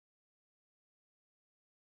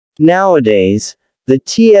Nowadays, the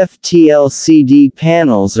TFT LCD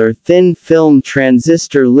panels or thin film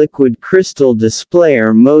transistor liquid crystal display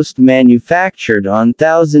are most manufactured on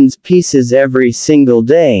thousands pieces every single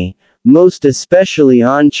day, most especially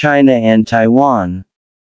on China and Taiwan.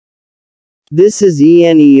 This is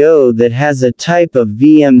ENEO that has a type of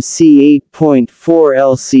VMC 8.4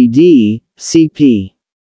 LCD, CP.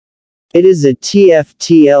 It is a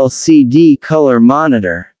TFT LCD color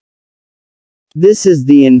monitor. This is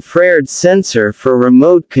the infrared sensor for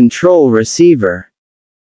remote control receiver.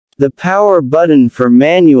 The power button for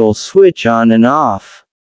manual switch on and off.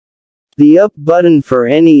 The up button for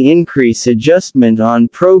any increase adjustment on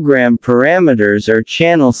program parameters or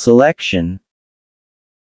channel selection.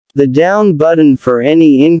 The down button for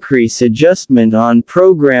any increase adjustment on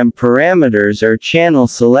program parameters or channel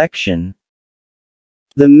selection.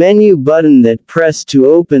 The menu button that press to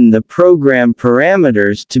open the program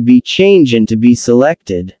parameters to be changed and to be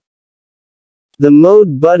selected. The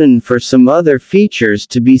mode button for some other features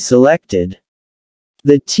to be selected.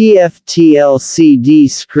 The TFT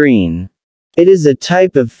LCD screen. It is a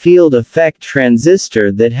type of field effect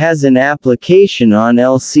transistor that has an application on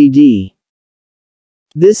LCD.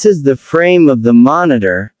 This is the frame of the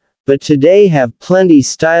monitor, but today have plenty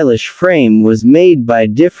stylish frame was made by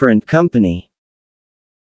different company.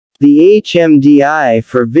 The HMDI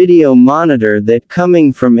for video monitor that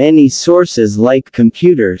coming from any sources like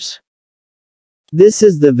computers. This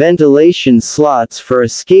is the ventilation slots for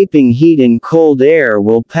escaping heat and cold air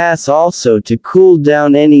will pass also to cool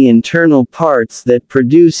down any internal parts that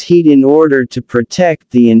produce heat in order to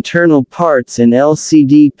protect the internal parts in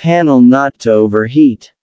LCD panel not to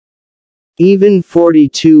overheat. Even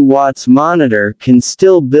 42 watts monitor can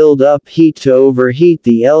still build up heat to overheat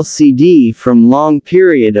the LCD from long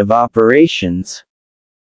period of operations.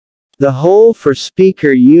 The hole for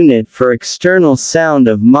speaker unit for external sound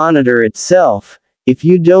of monitor itself, if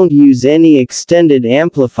you don't use any extended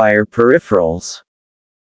amplifier peripherals.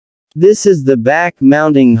 This is the back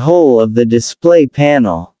mounting hole of the display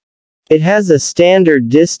panel. It has a standard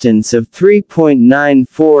distance of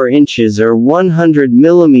 3.94 inches or 100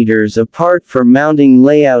 millimeters apart for mounting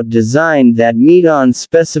layout design that meet on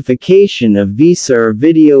specification of VESA or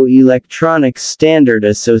Video Electronics Standard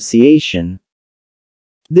Association.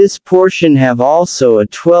 This portion have also a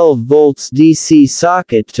 12 volts DC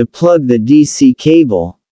socket to plug the DC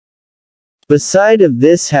cable. Beside of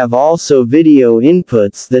this have also video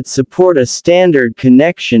inputs that support a standard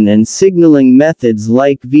connection and signaling methods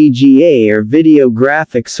like VGA or video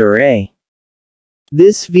graphics array.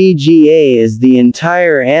 This VGA is the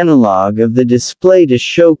entire analog of the display to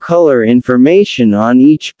show color information on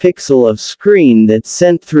each pixel of screen that's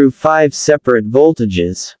sent through 5 separate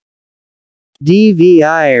voltages.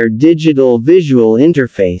 DVI or Digital Visual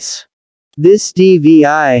Interface. This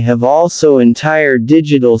DVI have also entire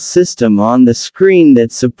digital system on the screen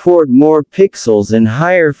that support more pixels and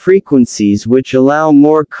higher frequencies which allow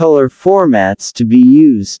more color formats to be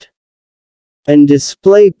used. And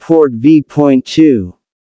DisplayPort V.2.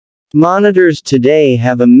 Monitors today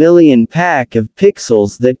have a million pack of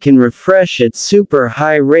pixels that can refresh at super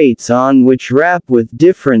high rates on which wrap with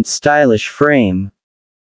different stylish frame.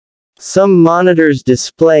 Some monitors'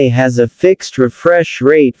 display has a fixed refresh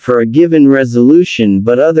rate for a given resolution,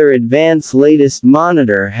 but other advanced latest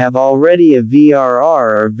monitor have already a VRR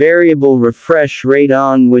or variable refresh rate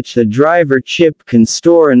on which the driver chip can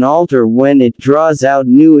store and alter when it draws out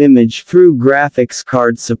new image through graphics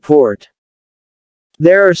card support.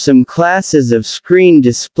 There are some classes of screen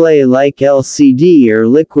display like LCD or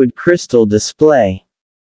liquid crystal display,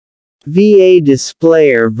 VA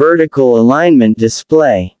display or vertical alignment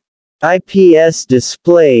display, IPS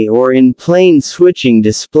display or in-plane switching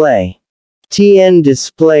display, TN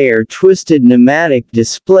display or twisted pneumatic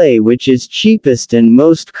display which is cheapest and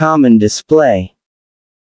most common display,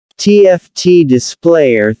 TFT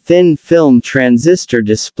display or thin film transistor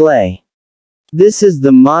display. This is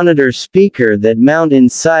the monitor speaker that mount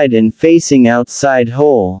inside and facing outside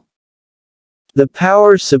hole. The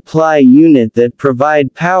power supply unit that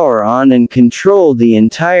provide power on and control the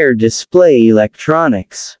entire display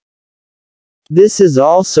electronics. This is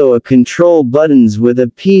also a control buttons with a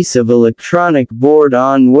piece of electronic board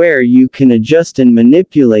on where you can adjust and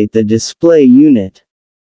manipulate the display unit.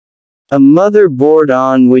 A motherboard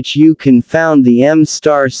on which you can found the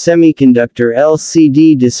M-Star semiconductor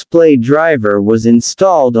LCD display driver was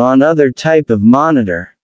installed on other type of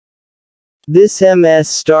monitor. This MS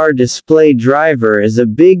star display driver is a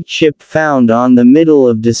big chip found on the middle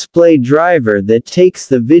of display driver that takes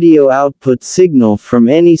the video output signal from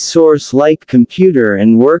any source like computer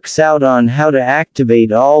and works out on how to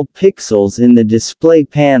activate all pixels in the display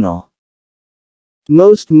panel.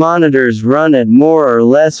 Most monitors run at more or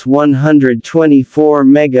less 124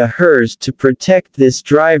 MHz to protect this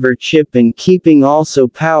driver chip, and keeping also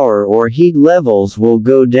power or heat levels will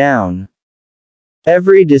go down.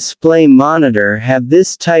 Every display monitor have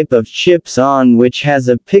this type of chips on, which has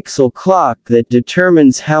a pixel clock that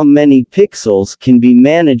determines how many pixels can be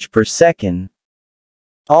managed per second.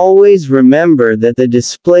 Always remember that the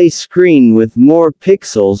display screen with more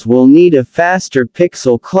pixels will need a faster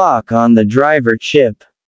pixel clock on the driver chip.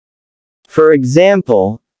 For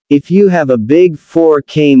example, if you have a big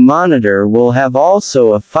 4K monitor, will have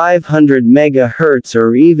also a 500 MHz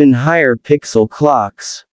or even higher pixel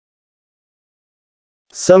clocks.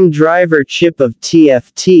 Some driver chip of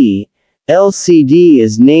TFT LCD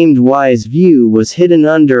is named Wise View was hidden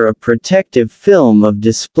under a protective film of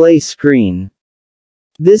display screen.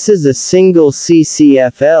 This is a single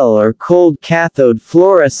CCFL or cold cathode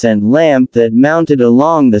fluorescent lamp that mounted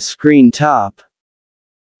along the screen top.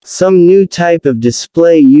 Some new type of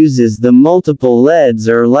display uses the multiple LEDs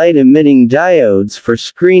or light-emitting diodes for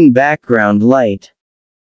screen background light.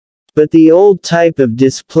 But the old type of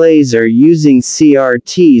displays are using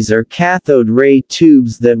CRTs or cathode ray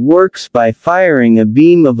tubes that works by firing a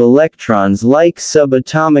beam of electrons like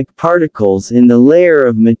subatomic particles in the layer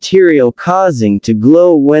of material, causing to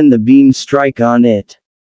glow when the beam strike on it.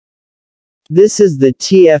 This is the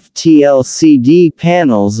TFT LCD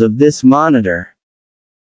panels of this monitor.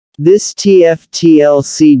 This TFT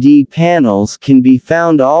LCD panels can be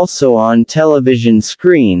found also on television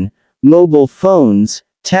screen, mobile phones,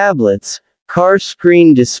 tablets, car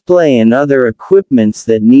screen display and other equipments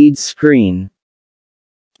that need screen.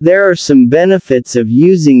 There are some benefits of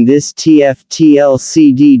using this TFT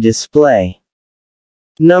LCD display.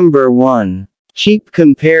 Number 1. Cheap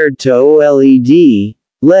compared to OLED,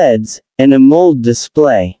 LEDs, and AMOLED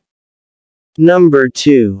display. Number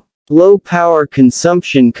 2. Low power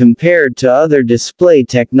consumption compared to other display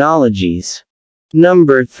technologies.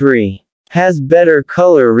 Number 3. Has better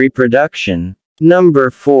color reproduction. Number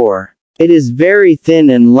 4. It is very thin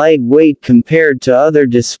and lightweight compared to other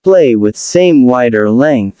display with same width or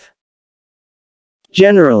length.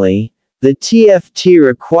 Generally, the TFT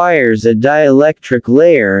requires a dielectric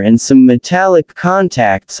layer and some metallic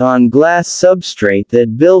contacts on glass substrate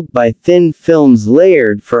that built by thin films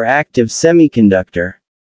layered for active semiconductor.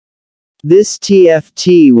 This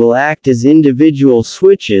TFT will act as individual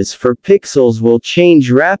switches for pixels will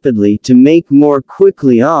change rapidly to make more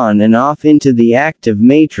quickly on and off into the active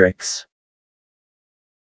matrix.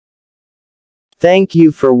 Thank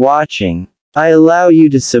you for watching. I allow you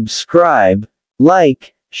to subscribe,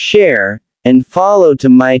 like, share, and follow to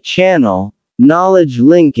my channel, Knowledge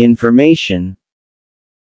Link Information.